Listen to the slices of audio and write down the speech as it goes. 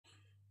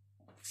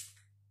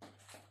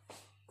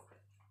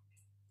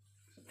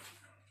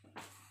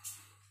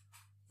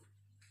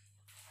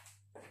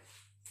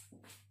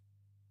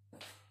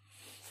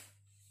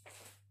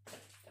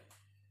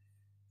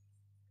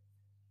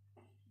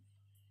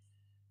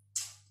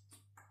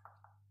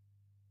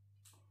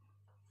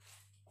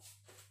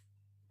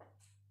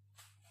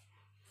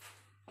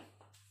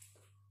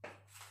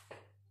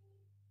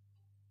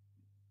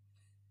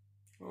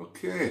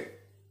Okay.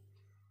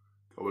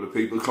 Couple of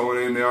people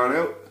coming in there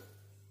now.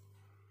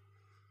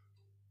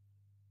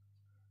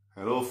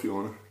 Hello,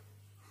 Fiona.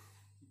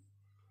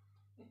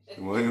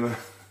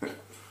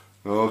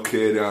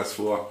 Okay, that's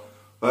four.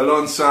 Well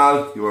done,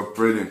 Sal. You were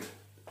brilliant.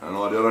 And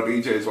all the other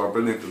DJs were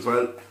brilliant as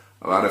well.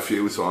 I've had a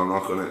few, so I'm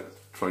not going to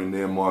try and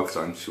name more because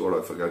I'm sure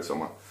I'll forget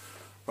someone.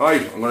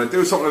 Right, I'm going to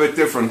do something a bit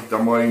different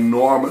than my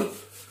normal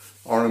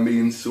R&B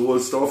and soul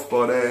stuff,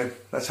 but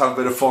let's have a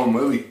bit of fun,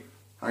 will we?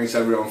 Thanks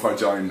everyone for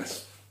joining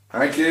us.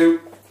 Thank you.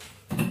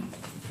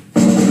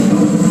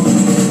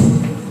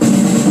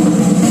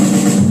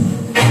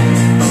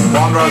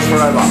 Wanderers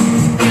forever.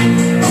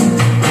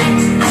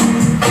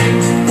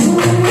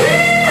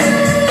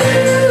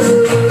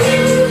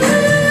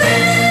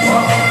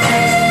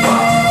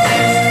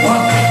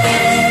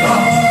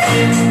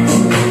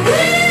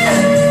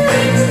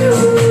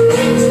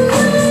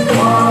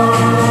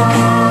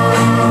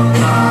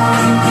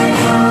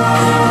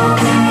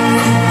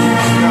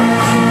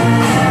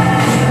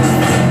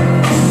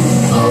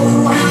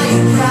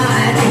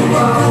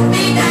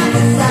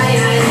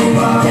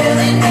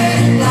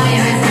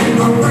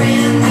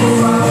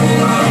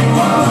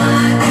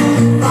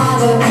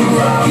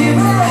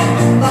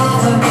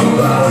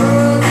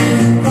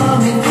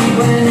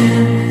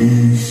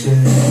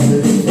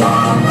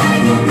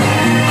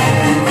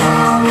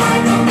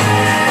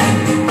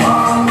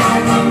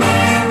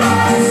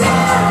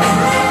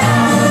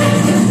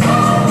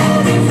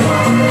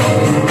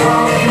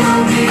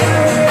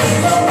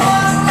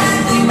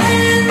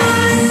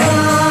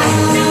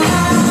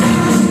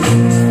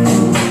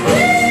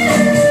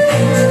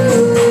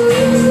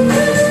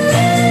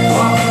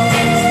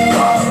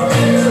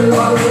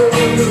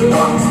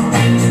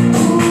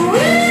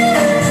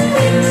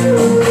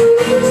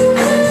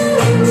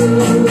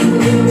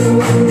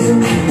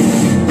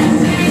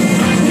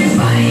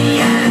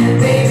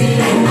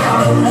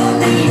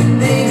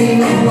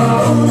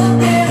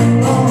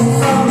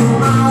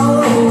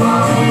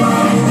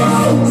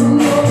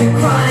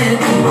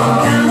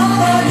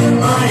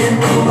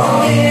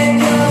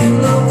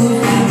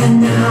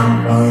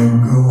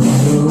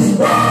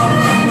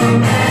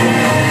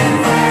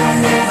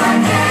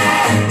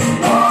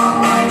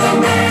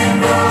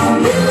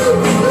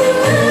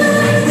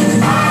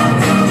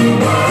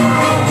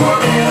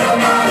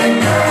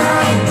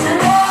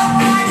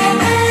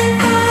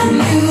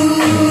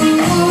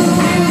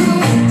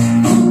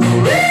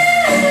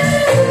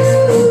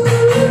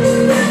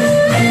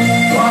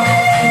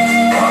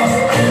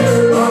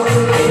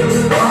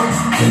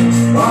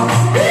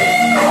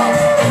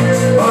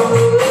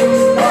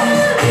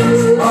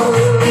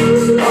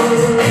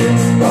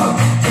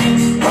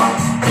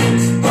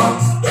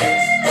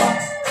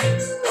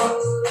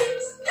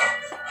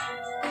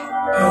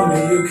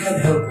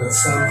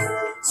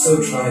 So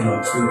try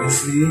not to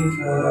mislead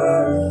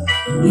her.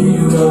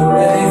 You don't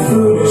many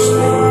foolish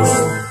things,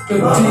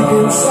 but deep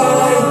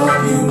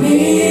inside you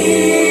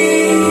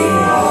need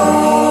her.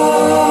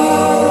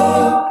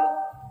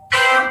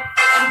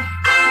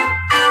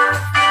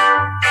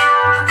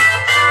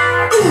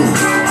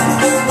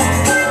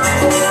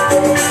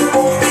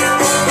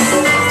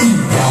 You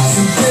got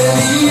to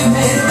believe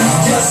me,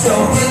 just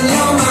open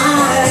your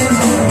mind.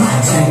 My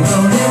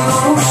tangled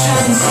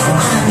emotions,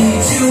 I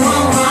need to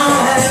unwind.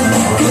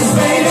 'Cause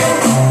baby,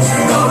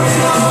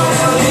 going on,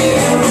 I'll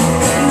leave you.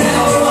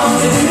 Never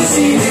wanted to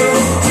deceive you,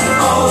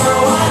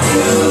 although I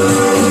do.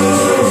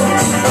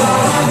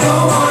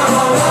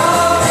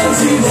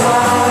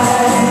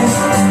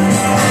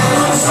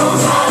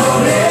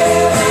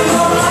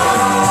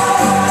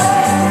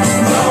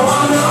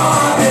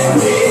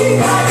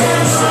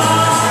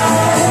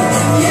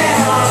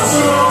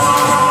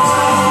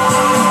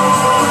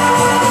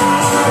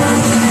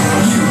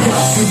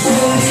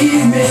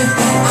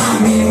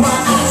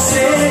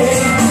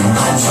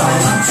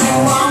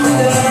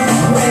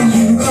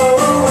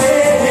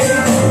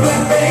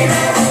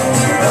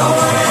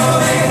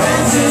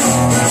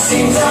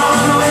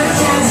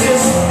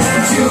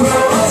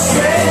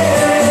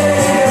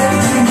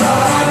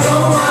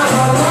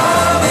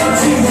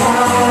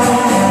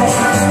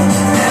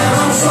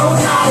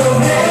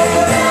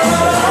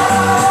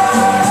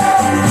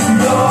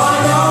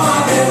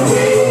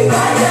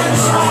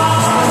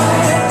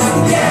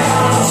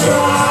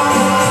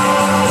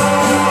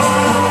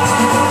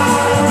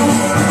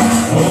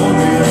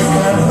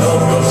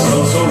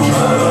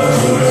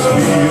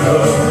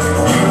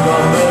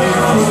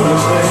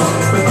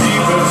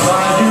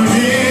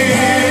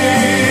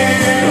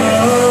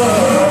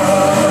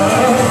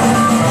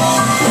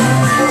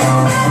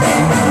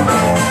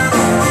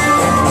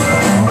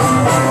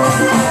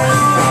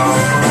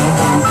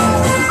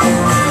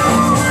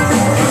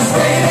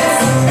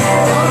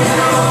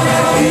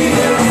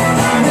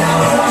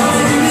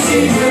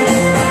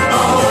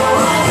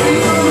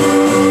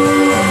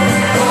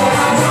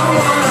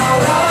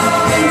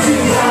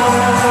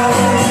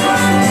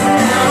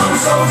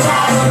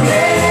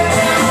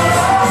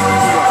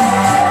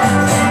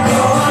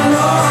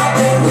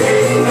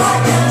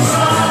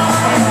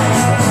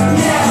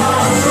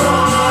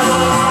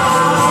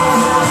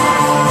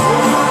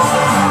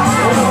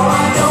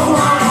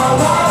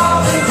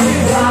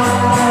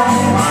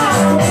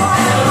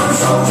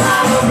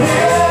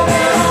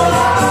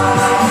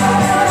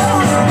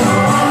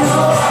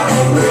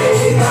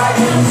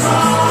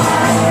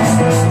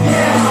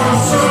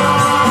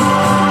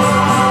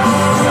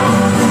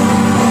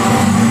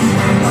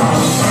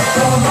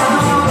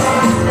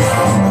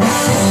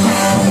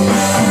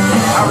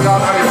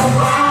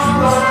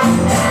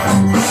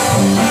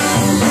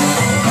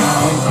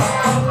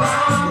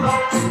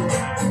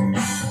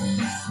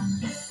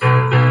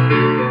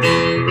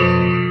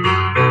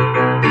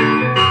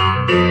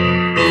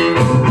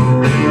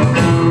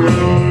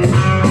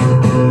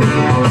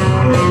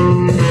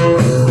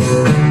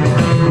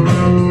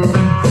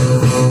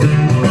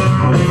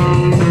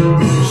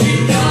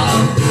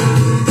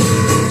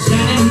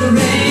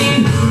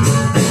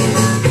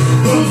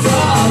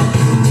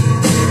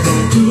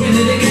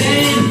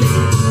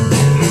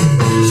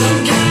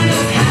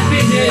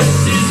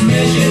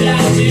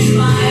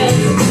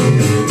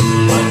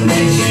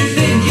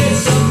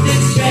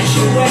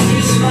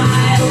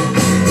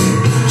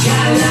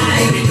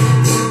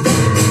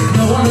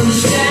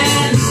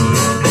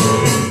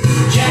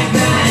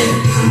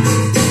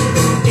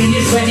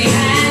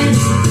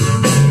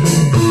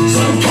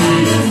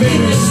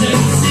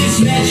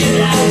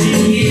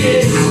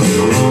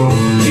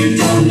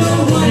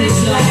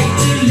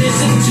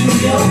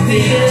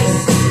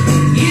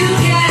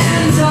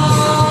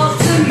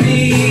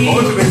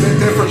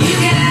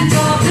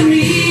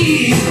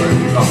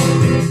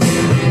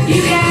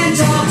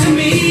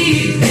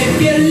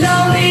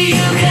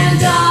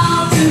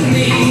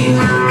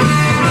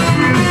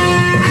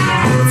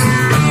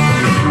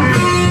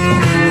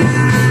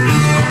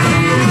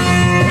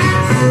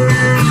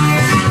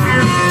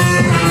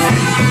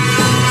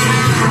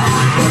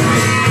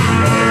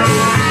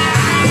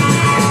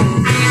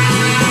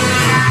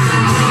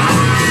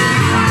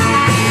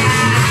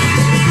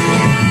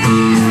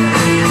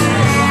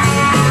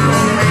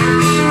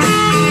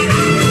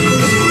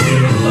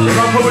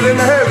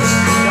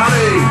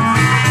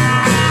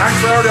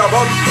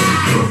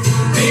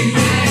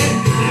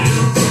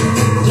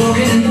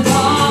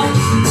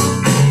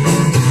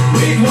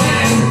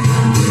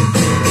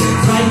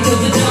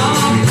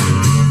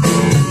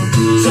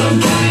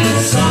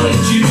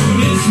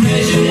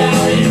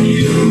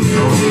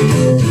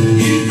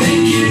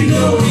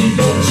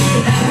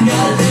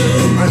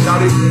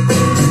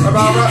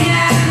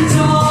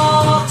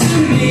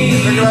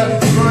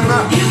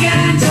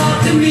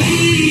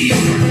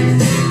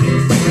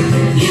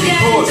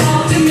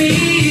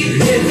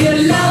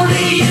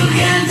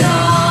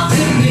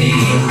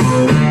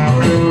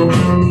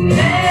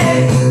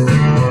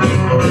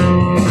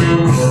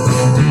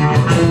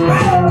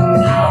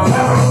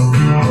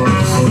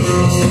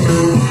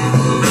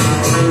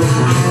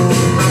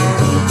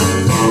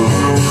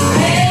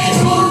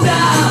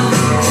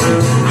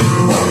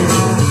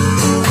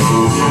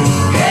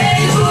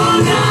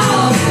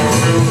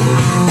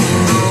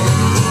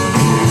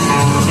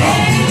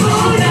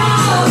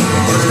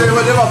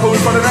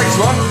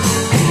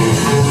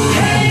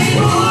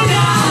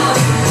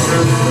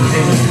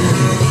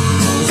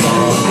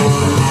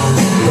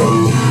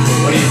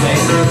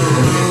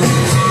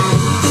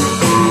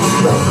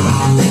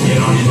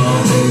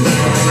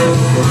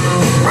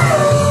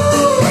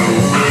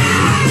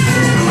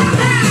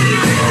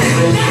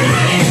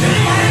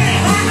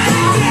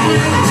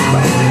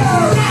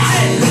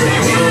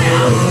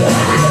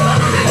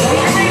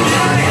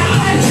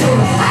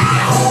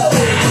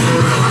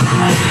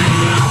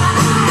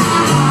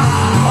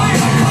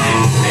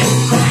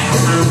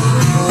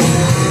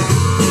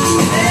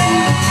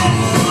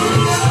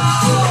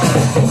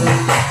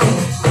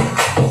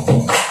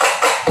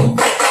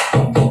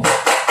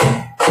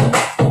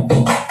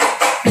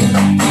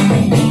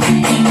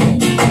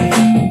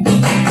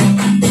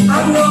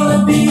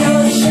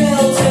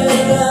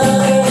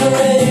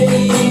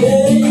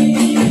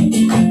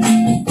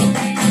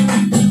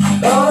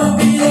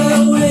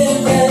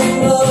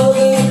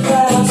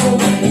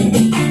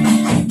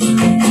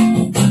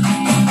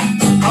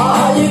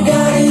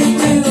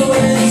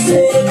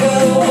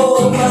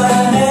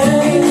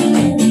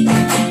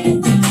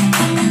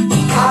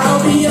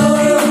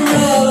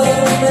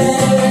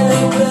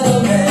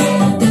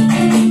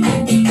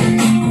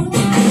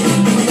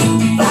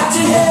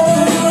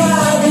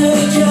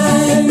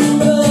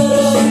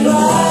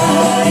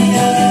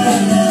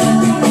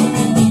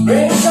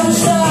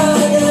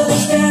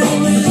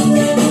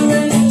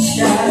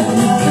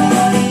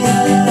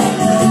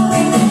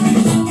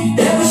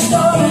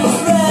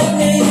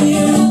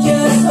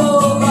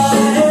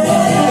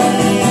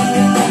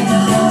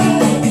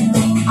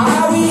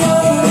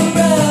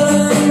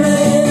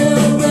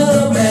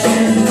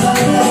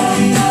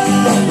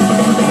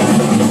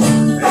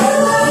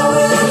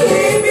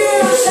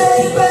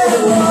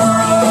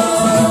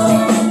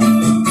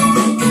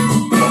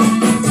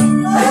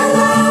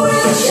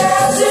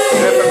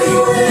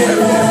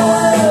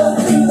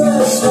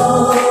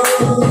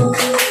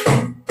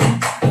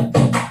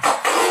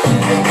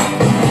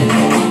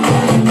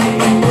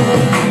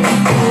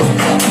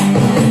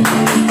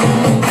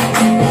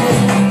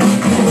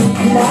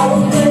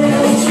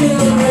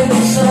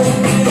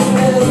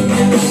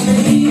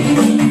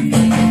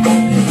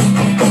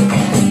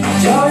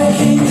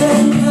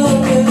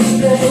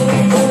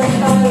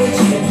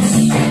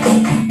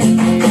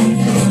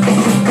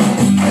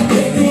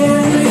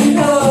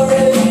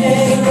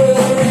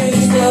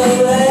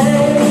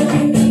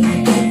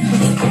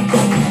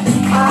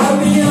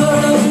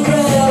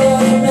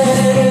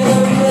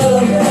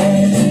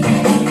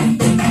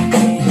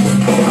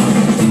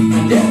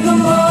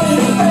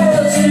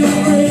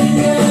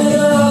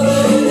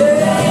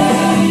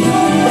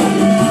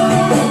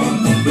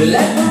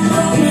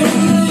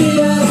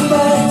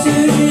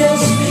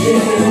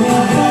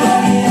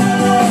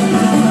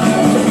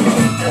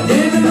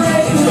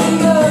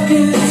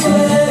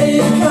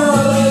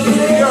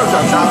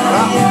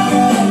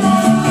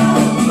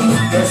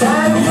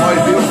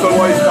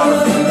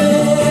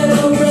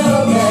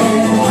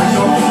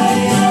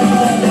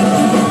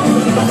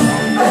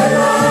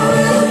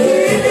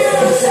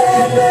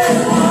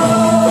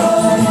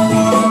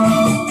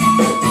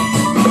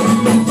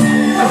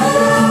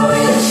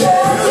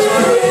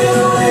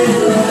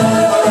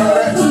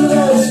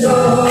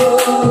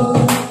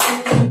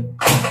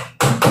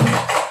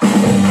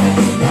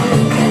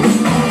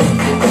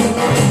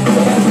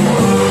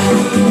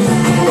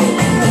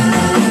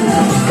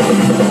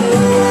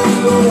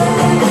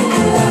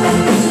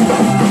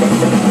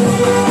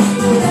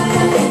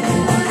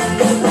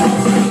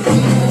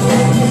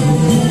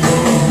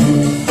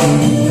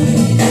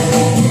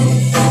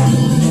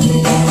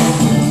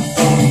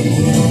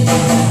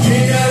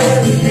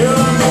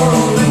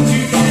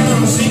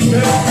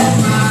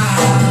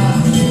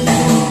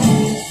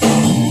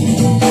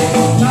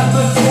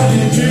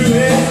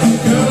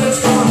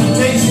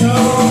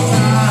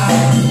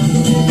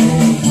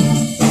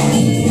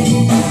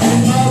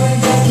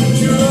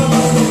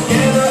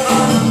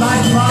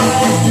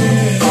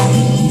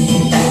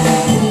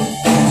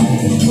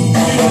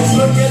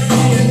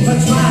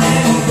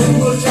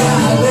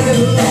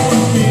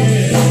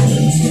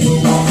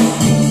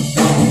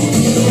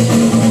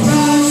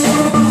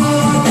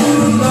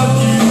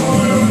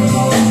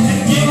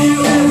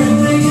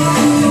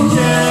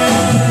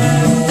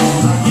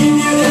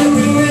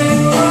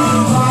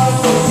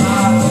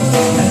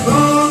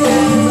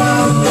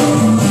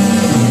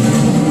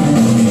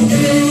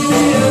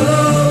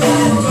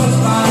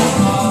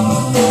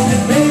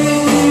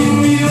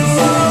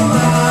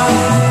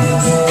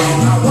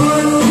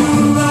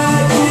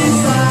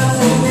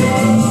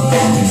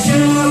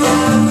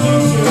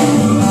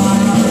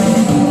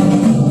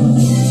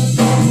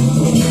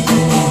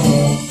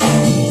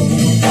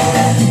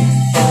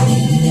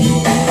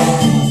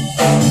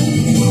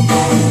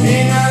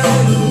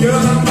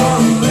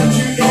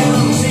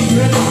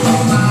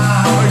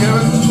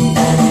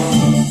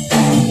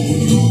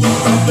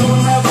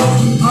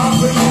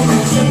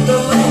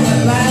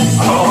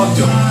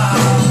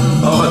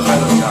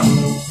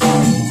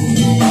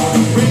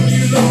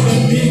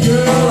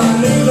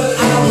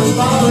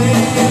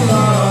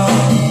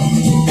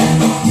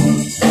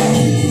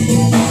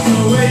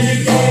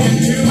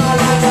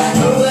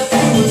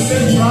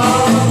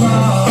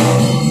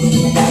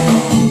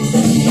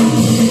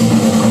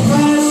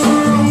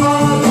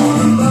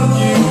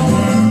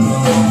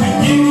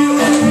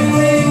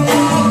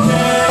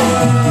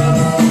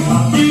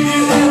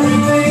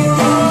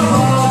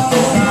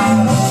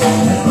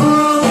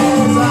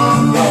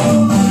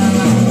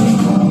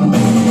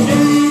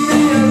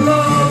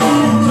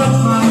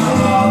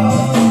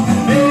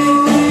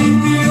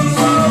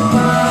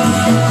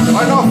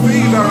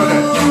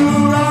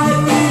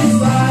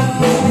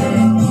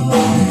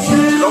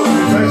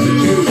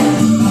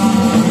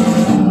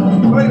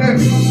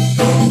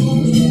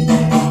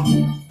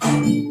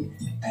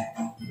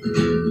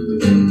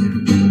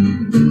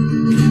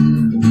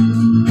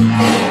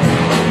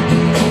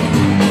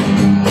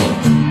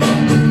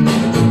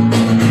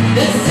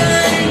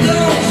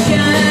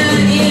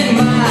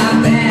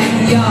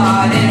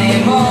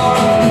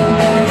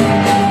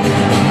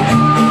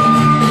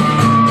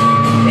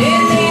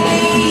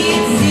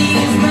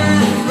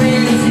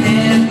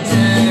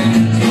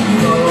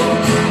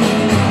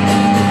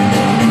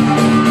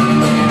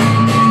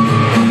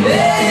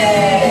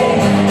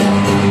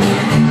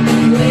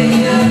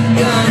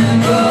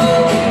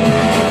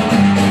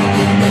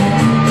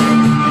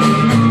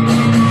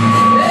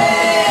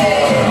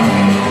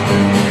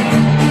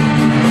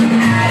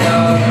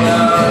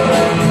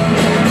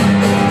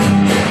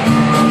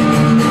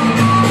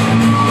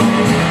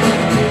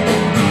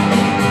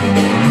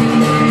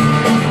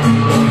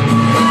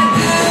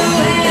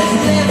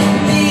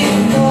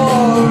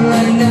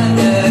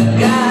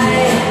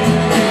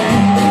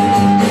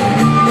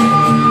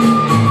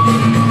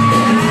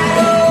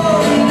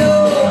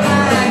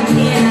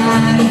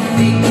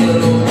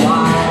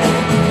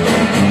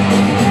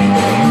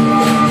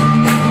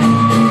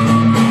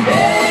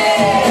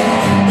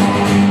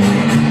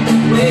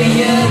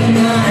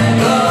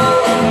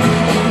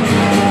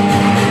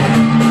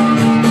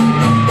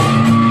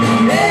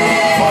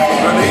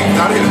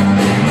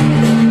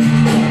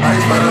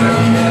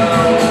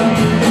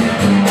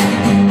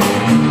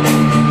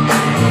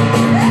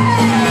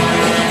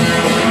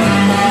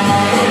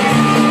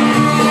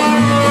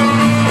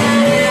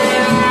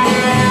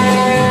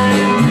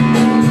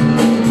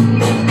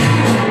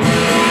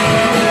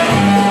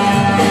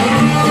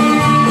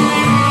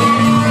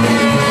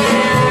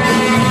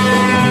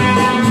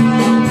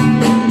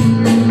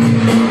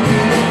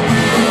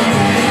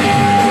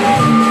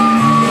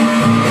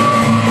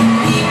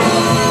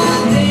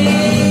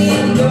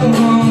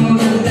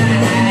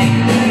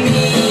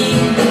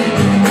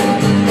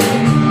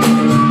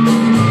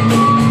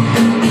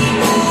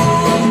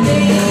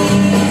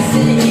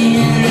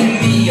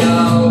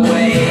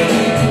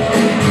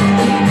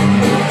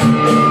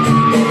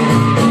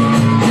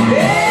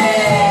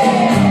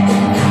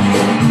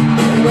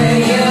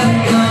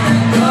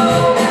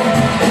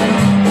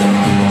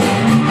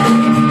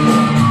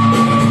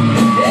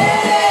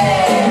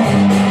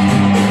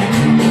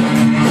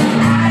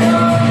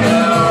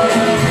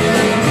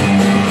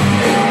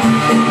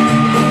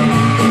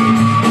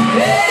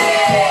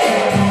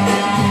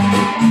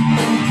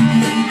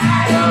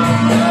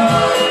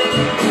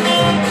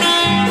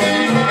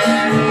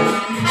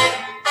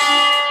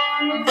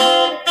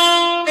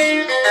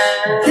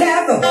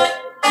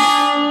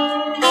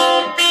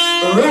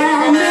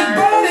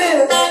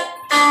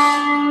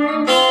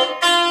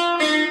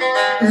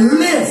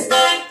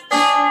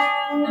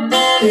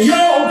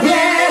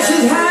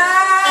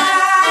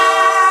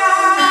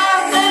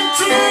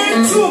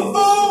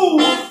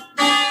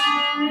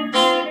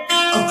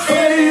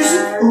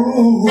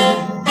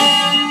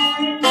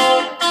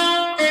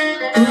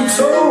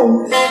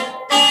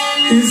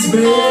 is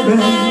baby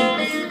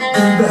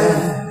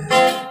goodbye.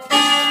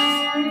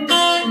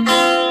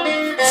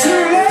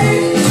 Too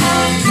late.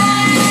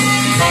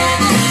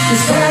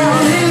 This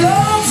town he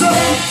loves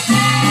her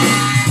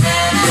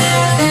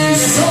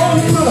so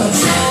much.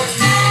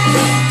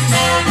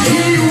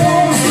 He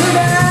wants to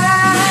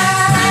die.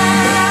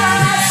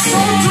 So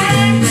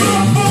drink to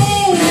the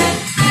fool,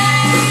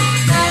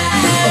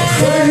 a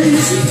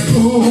crazy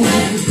fool.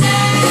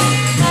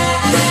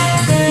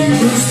 He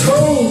was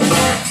told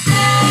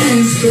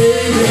his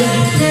baby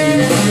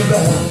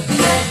goodbye.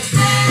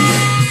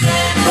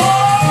 Oh,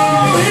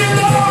 he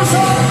loves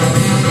her.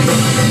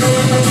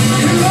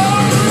 He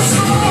loves her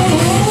so.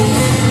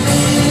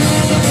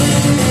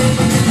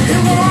 He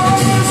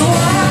wonders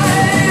why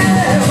he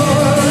ever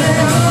let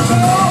her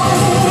go.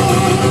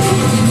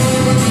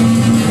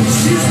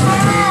 She's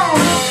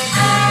found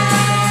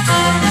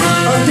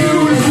a new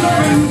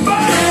loving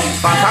body.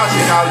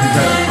 Fantastic album,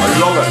 Ken. I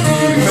love it.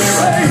 My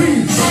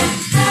favourite.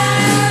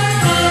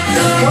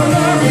 What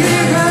are we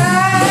expecting?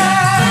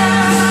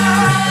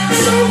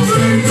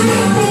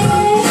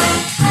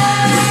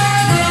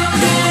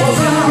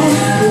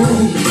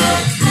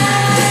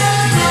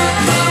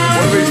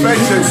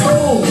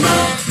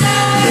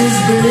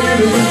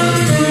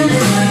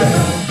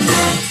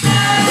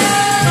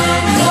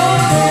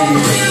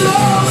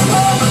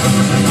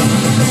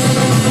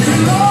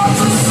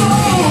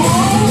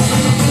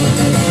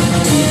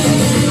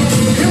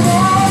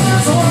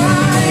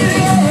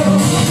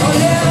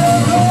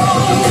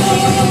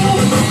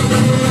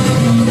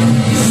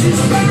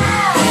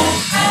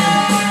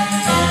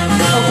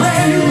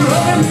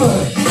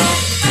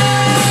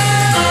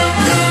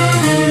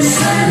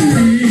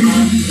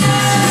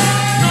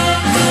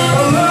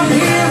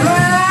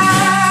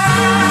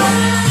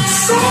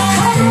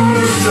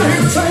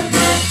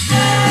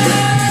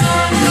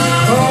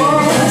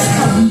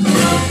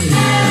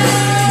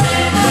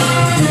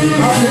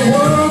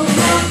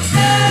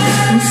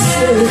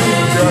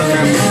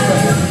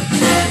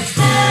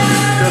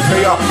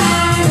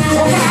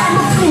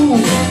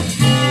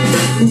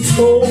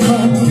 Oh,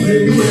 my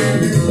baby.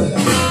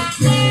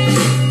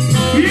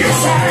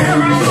 Yes, I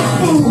am a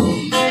fool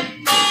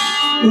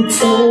who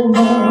told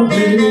my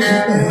baby.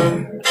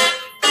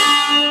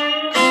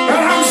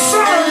 And I'm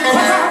sorry,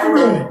 'cause I'm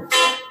ready.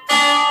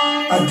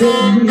 I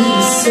didn't mean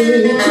to say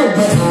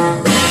goodbye.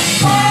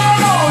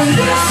 Oh,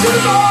 yes, you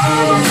know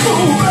I'm a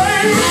fool,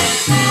 baby.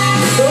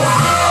 Oh,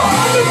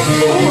 I'm a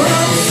fool, and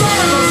I'm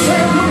sorry to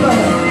say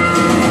goodbye.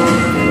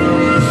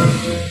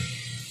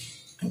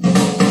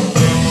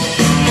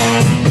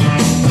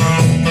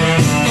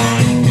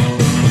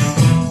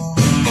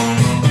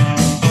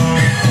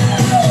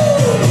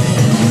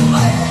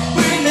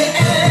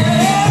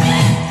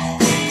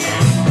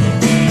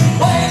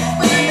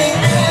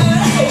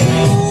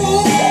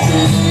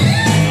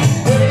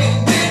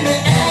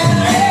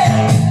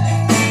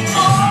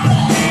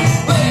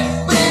 Wait.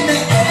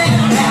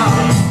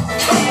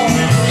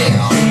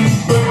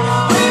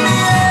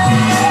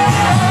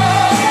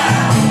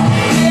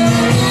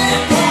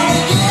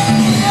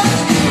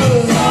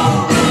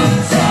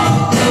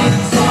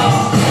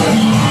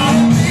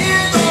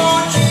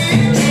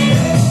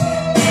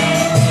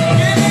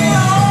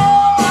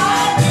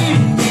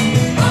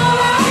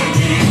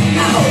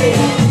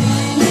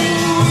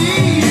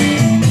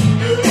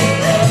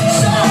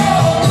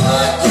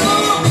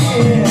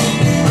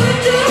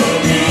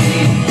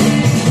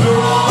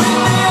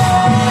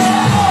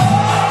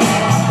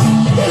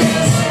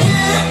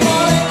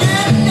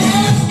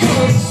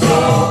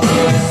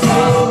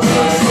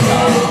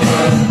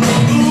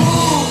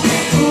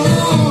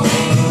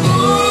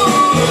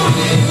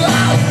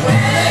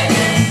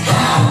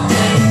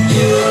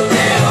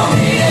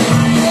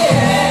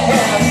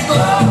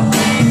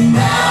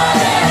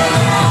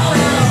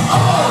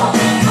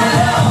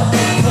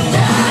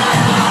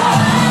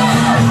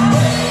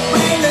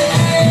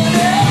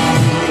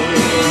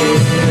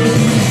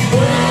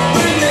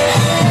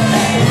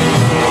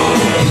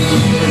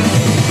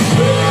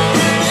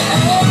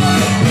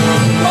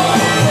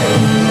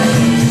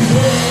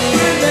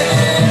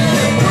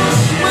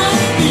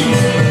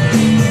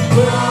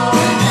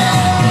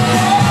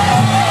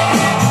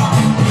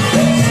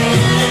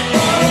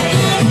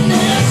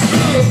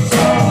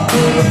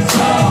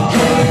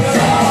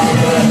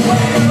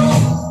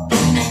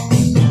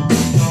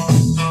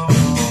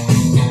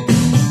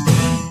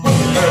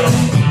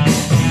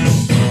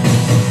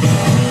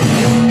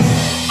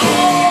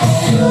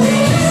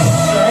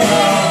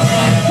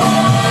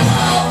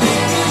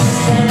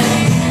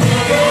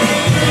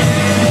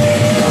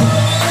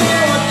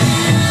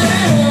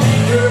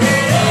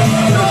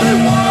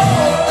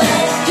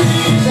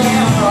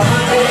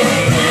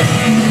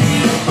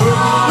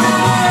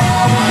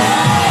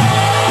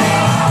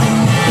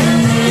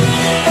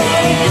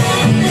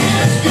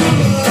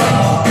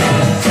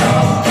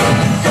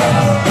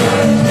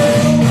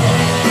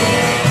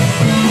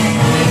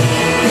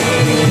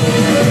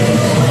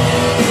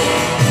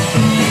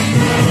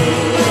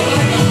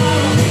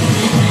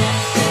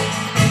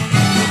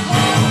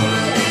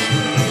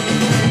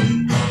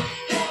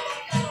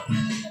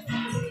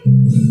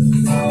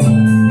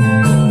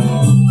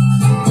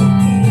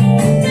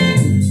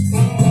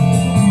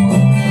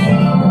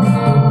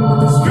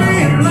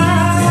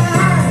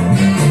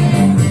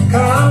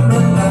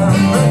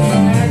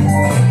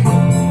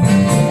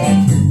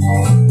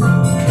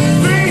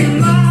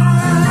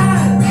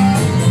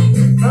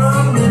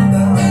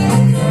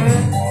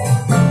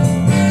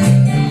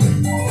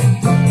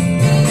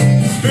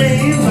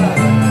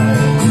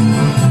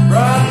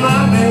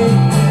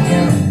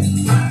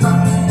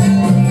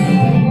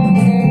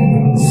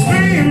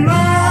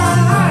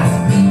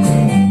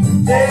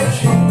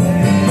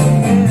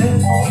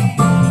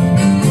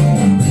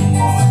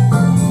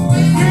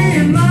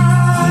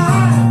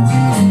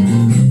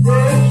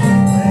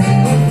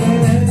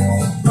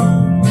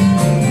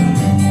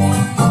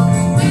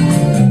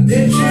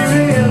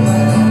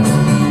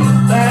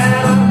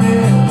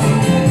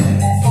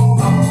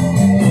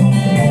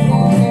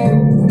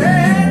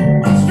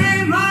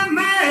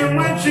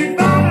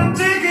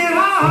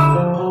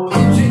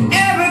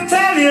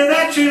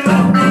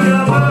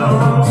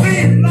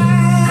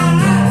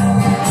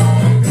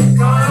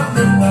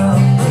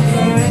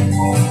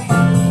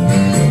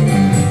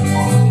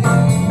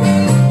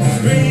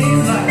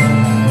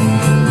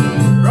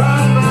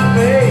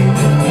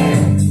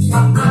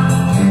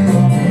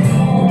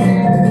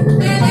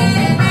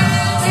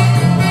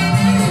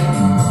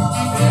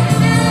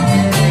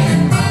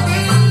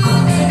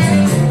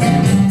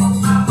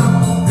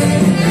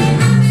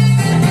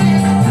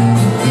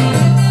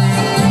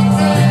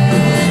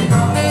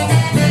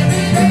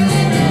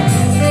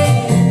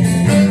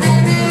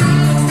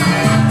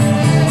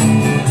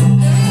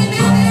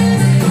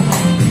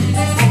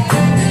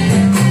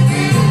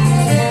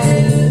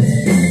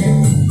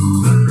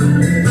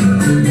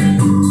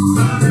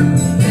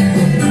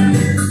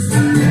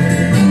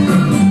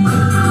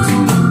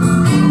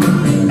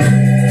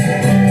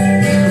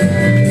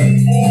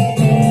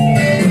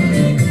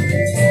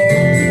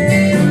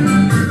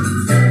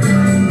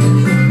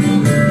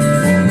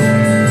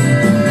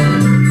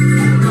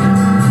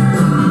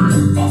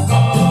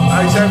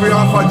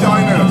 on for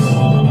joining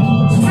us.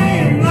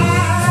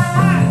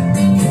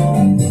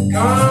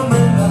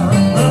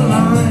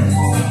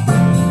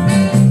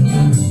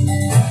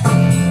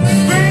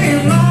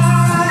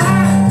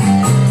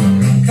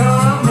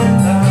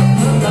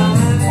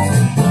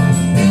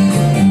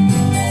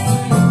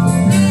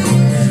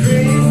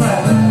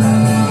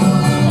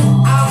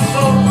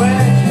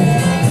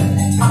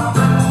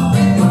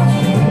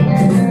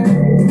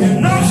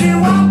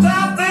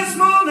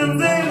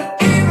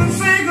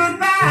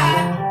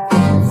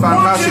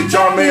 Fantastic,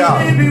 John Mia.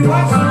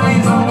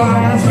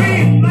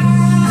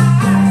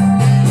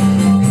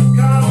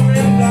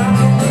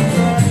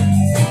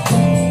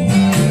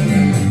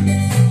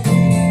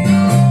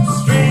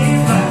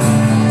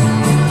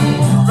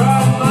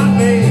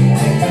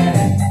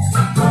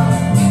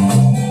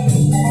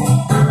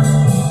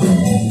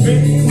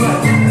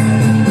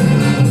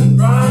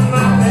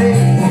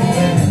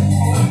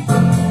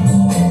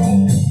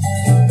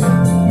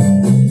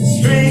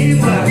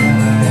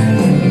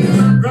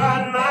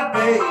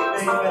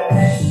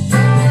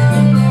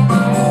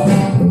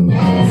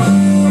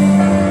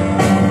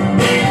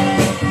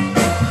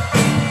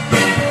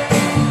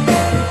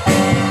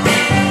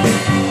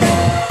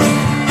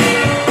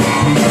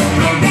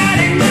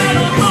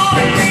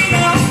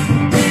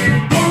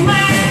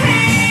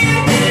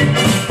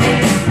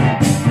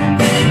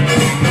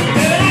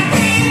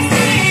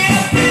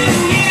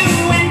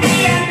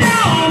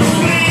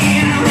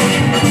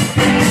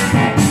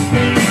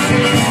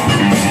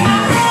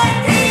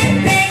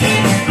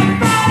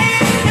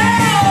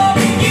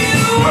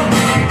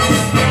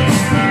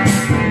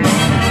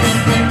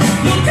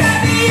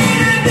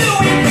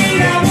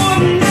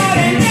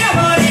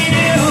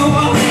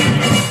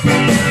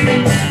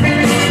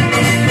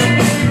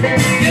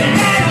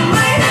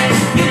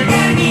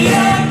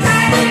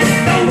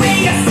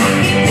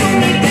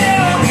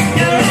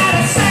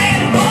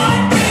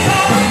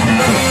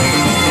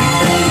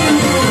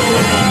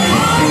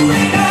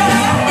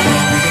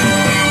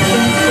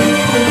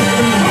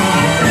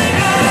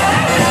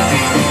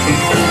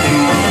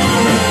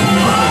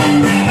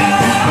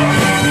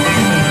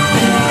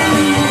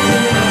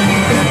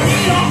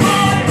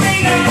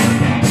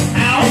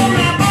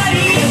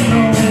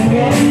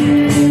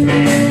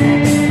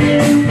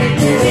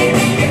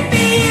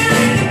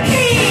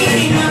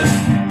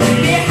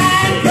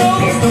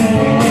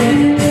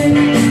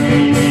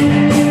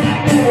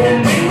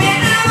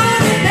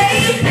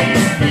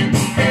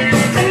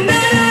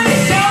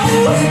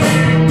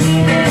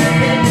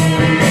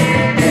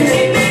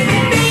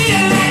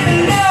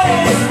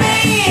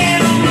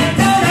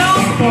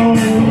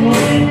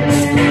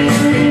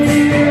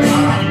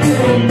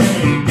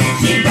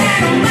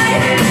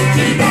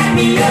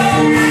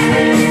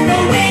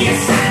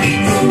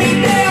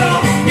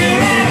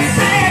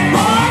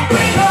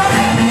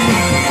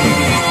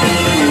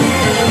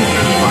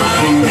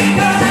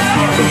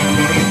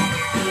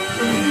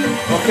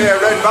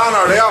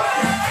 Banner there.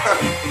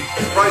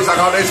 Right, I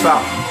got this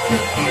far.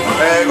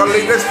 I'm going to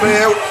leave this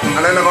play out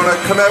and then I'm going to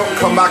come out and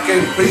come back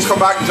in. Please come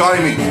back and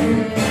join me.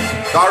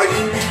 Sorry,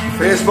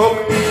 Facebook,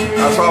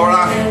 that's where we're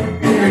at.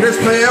 Leave this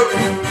play out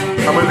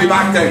and we'll be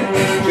back then.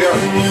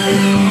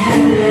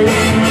 Cheers.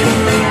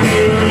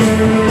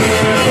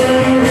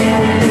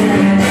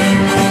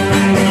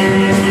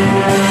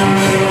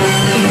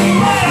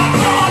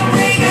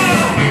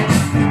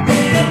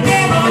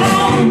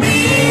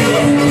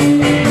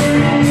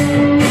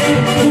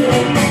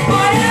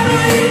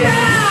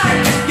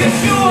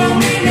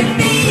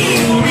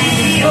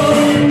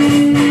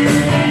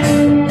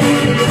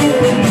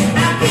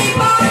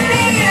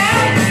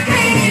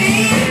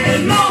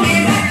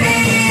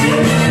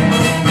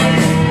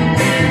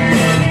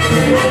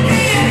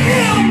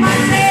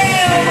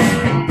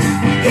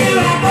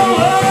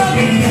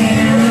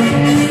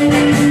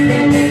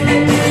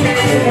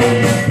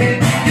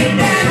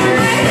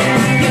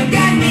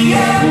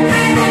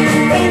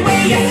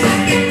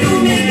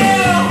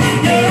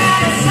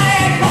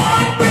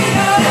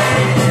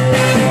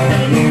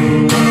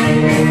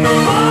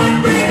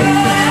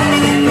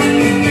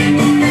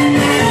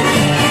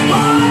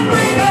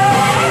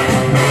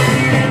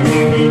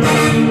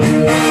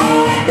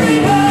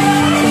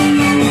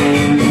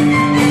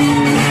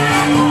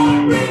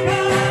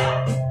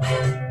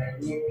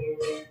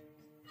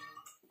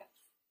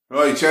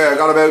 Right, yeah, I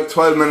got about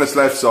 12 minutes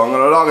left, so I'm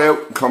going to log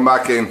out and come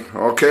back in.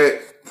 Okay,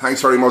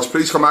 thanks very much.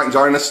 Please come back and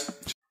join us.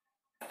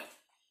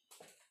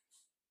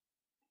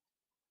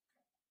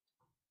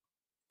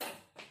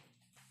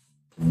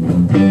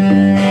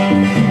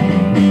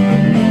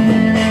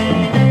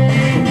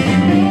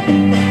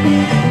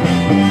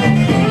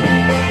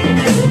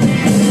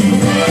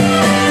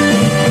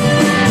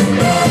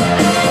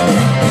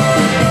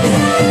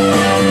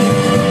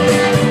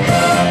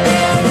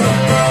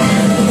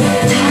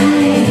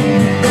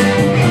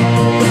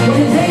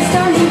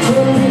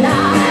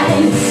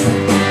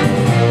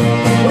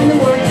 When the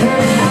world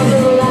turns out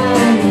the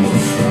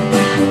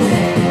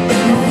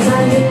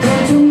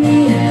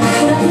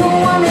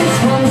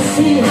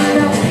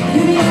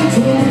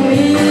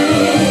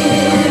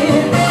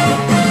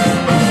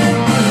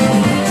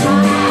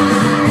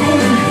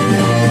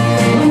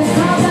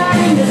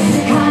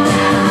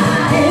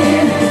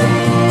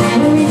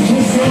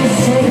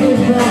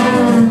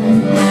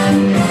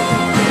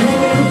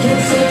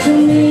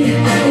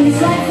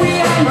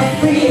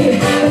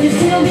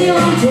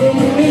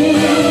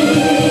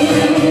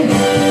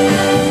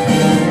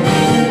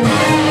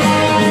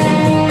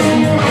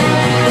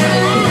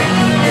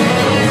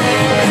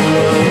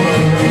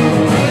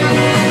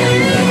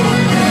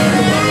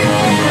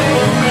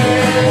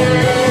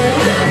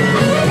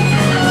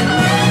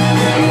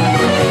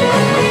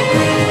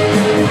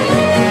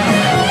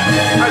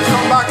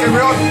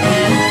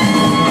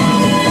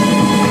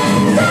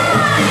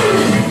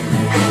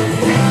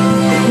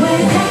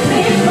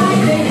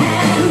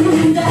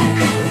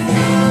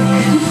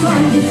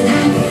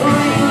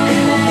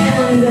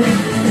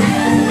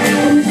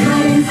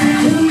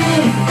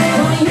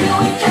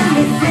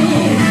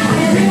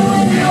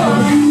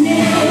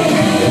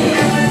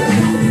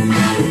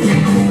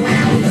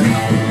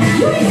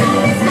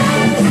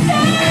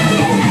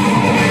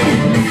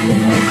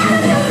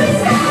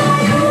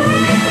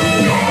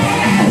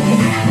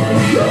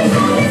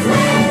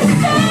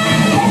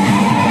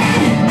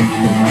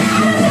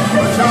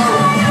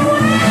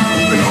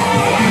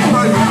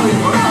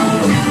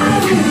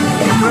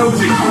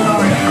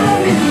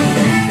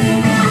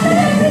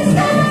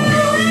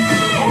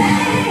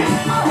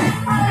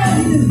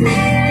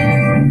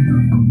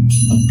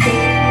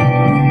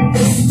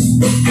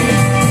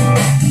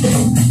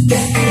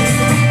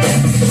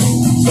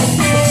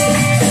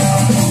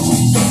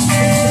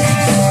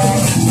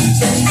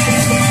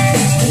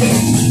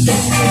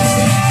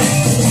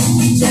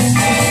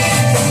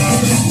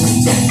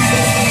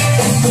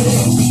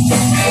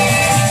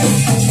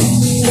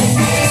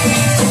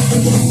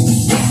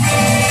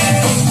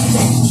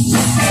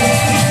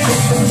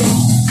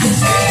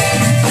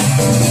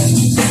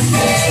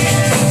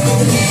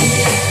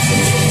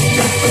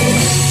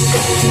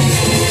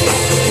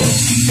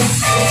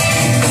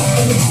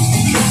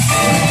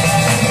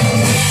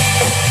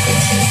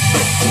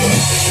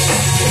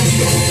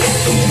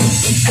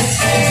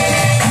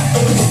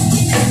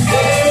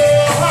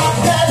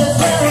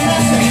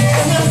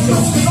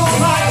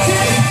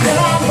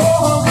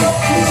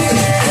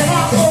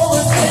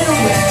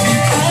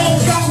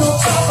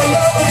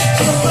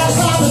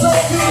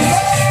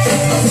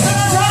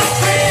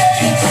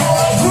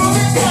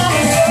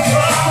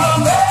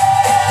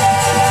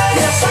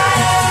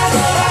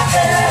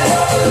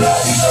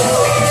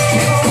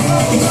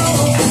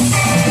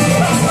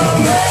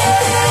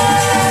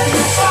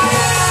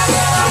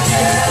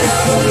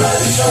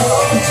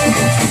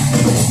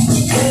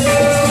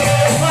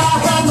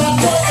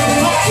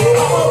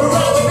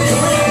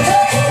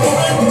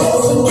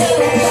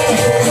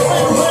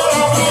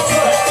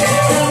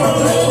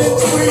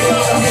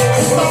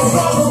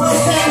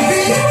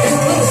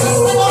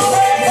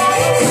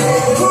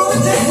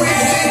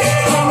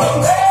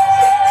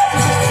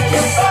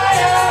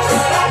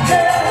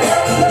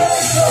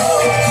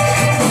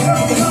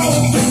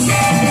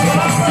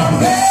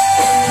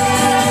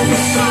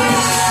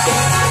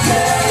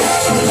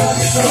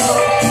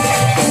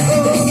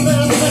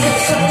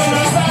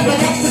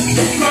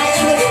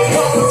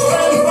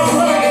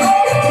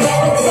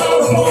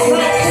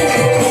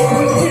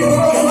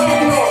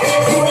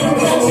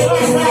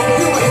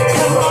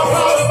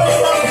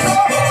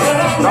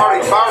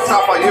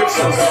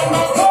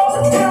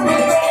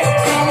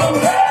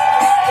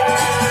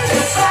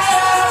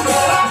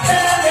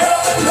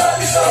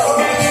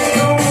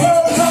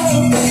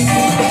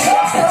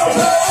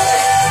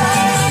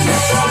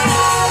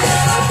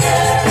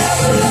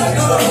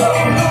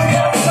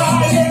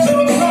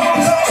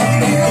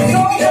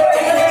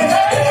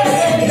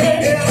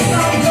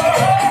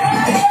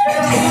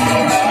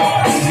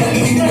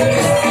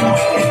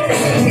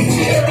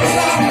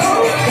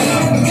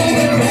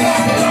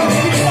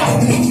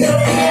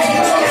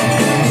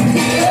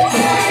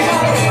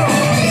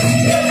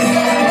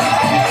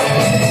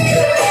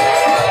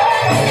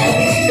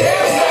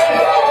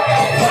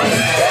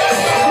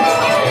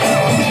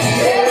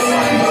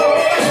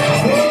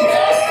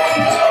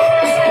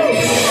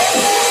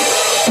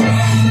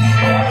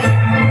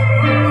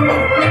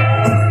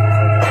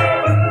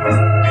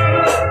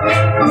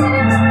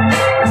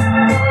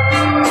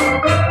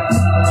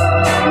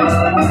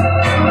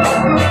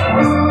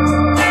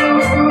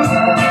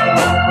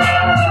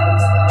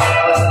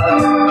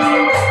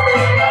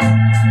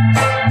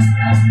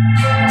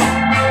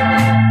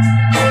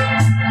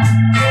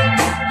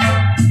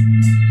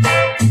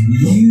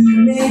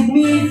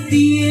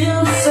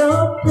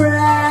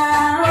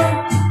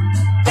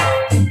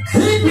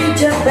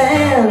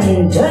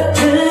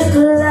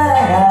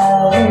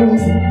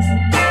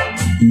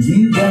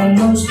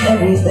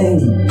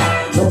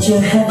but you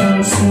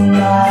haven't seen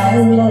my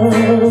love.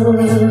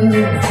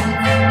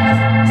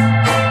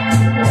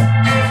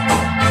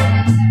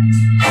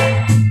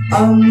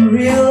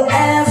 Unreal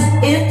as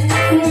it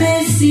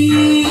may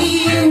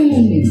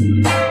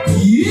seem,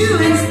 you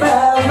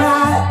inspire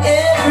my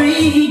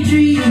every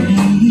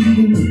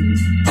dream.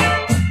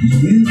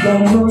 You've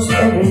done most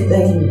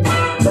everything,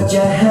 but you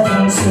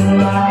haven't seen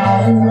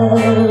my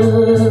love.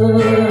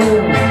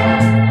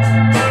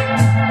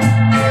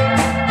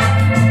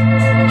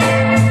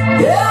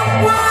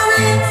 Yeah,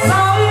 wanting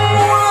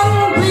someone,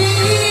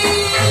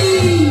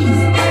 please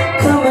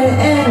come and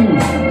end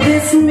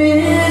this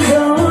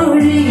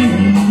misery.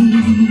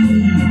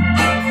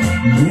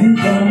 You've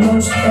done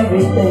most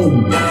everything,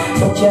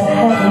 but you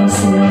haven't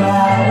seen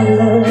my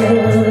love.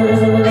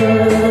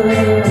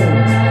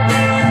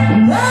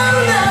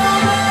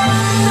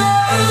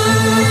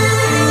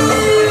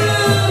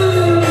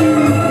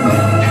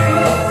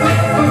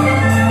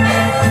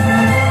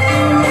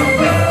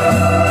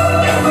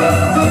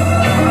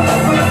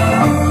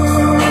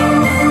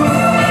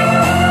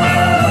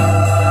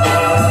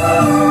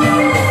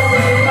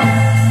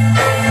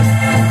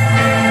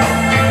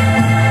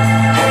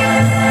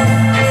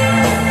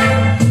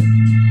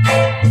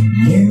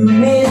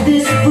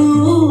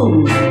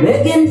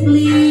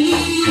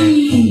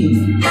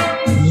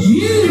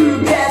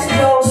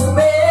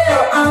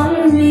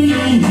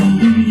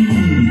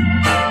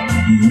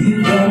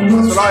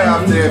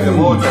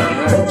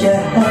 But you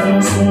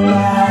haven't seen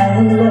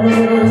my love.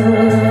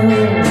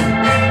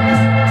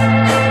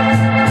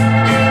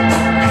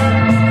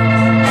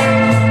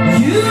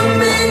 You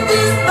made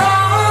this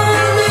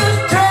thornless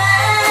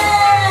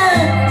track,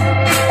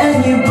 and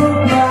you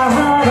broke my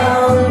heart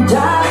on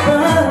top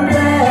of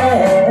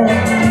that.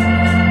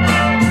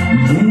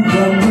 You've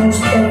done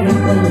most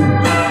everything,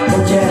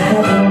 but you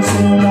haven't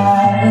seen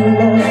my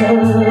love.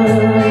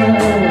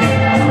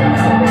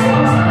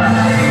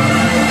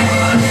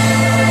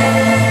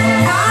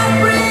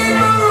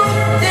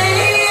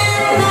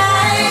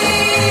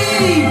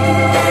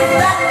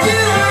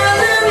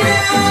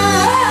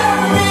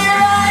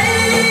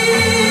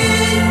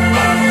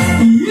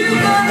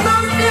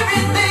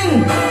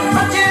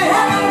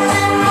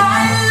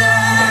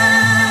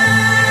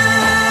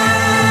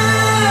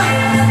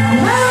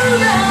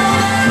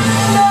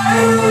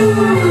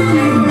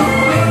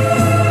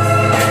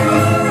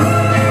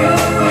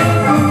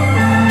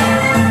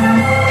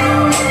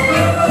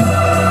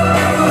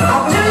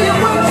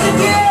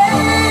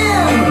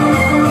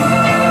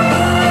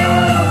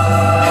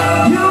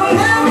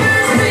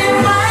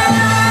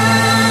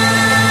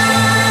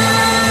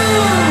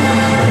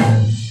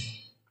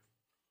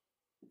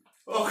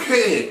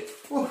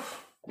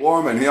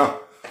 Warm in here.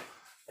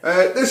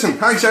 Listen,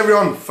 thanks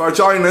everyone for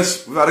joining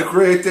us. We've had a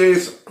great day,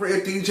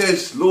 great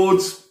DJs,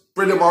 loads,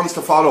 brilliant ones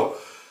to follow.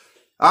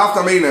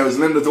 After me now is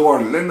Linda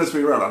Doran. Linda's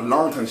been around a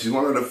long time. She's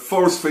one of the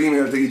first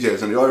female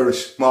DJs in the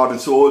Irish modern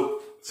soul,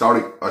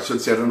 sorry, I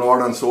should say the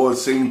northern soul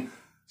scene.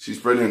 She's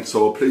brilliant,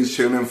 so please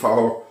tune in for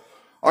her.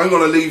 I'm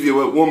going to leave you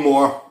with one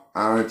more,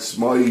 and it's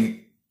my,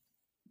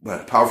 well,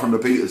 apart from the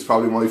Beatles,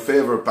 probably my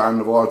favourite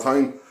band of all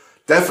time.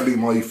 Definitely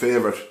my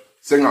favourite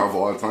singer of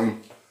all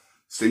time,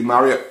 Steve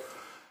Marriott.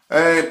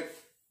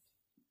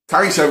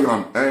 Thanks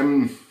everyone.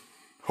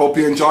 Hope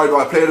you enjoyed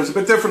what I played. It was a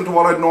bit different to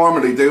what I'd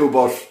normally do,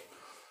 but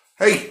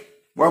hey,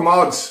 we're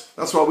mods.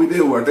 That's what we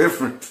do. We're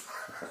different.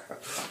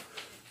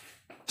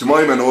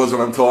 Jemima knows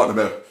what I'm talking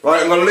about.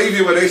 Right, I'm going to leave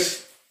you with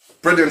this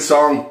brilliant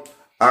song.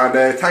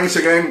 And thanks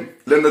again,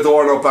 Linda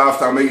Doran up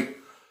after me.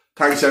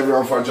 Thanks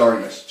everyone for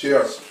joining us.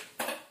 Cheers.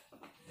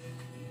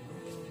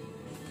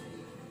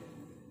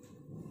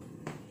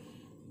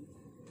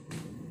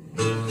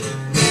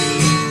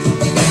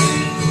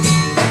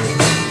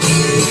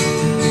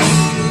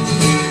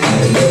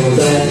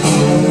 That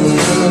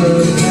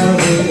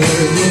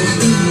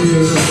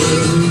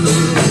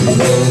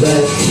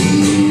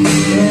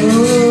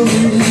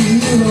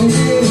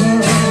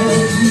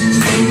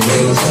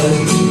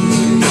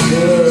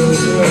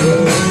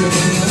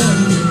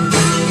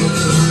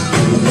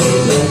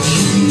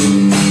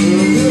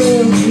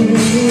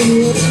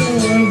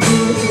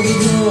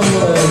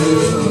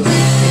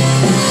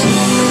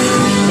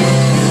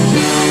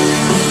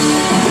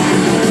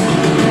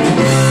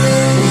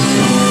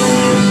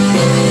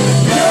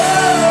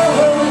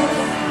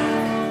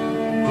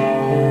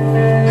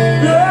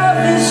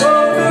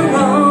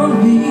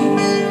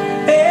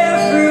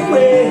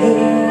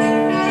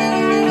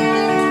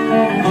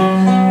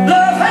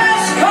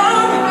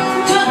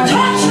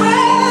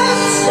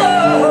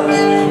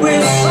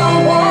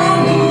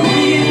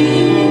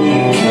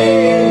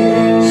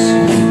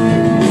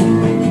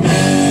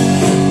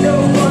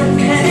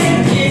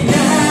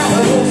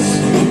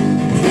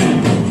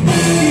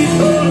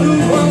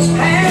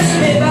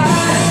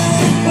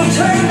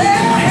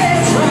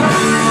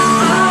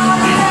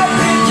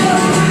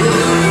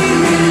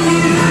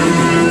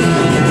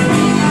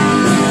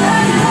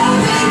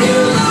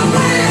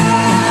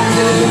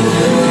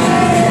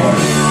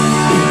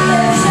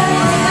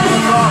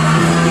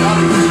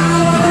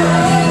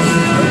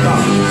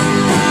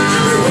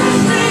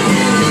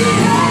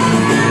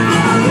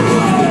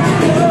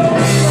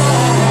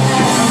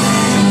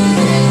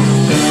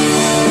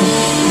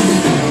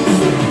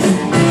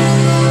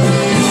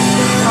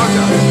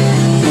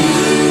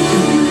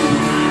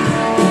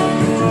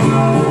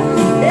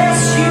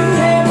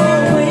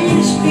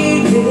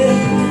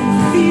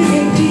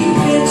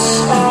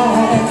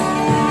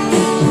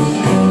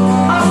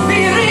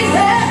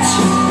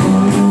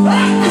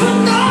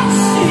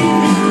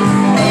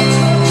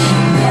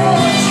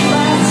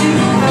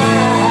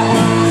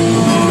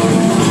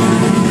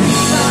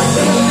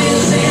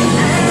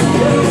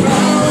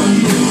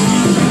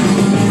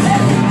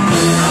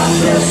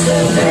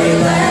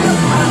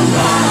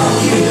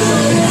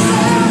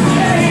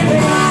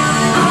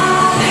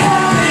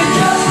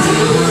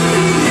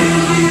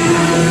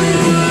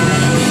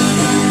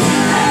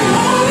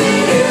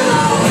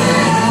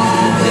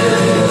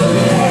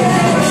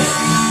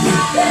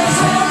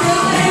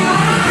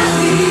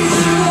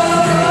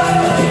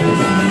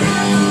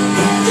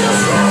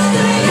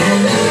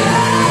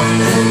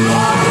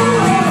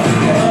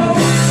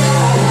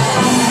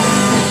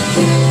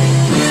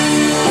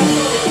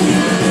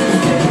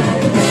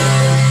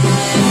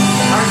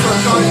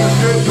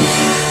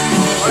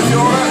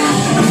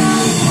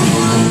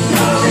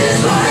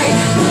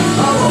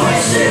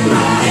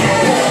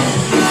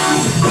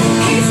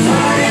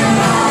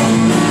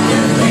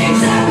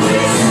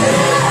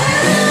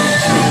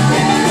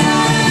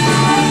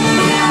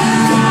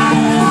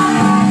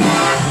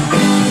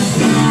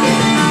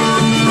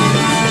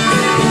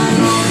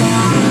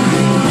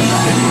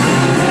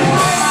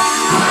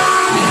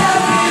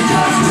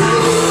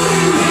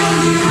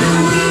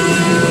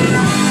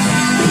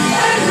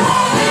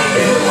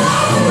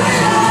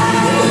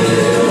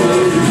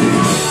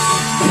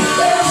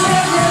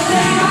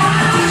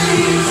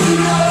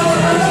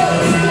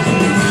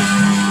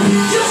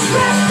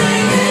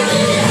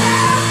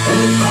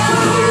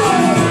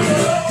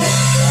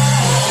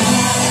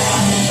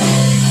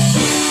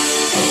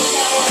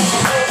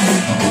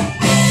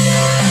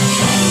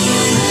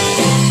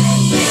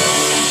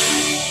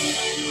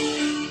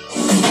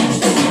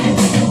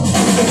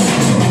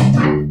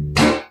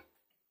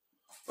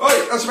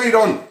me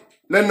done.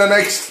 Linda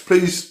next,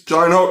 please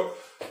join her.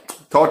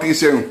 Talk to you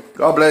soon.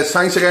 God bless.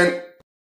 Thanks again.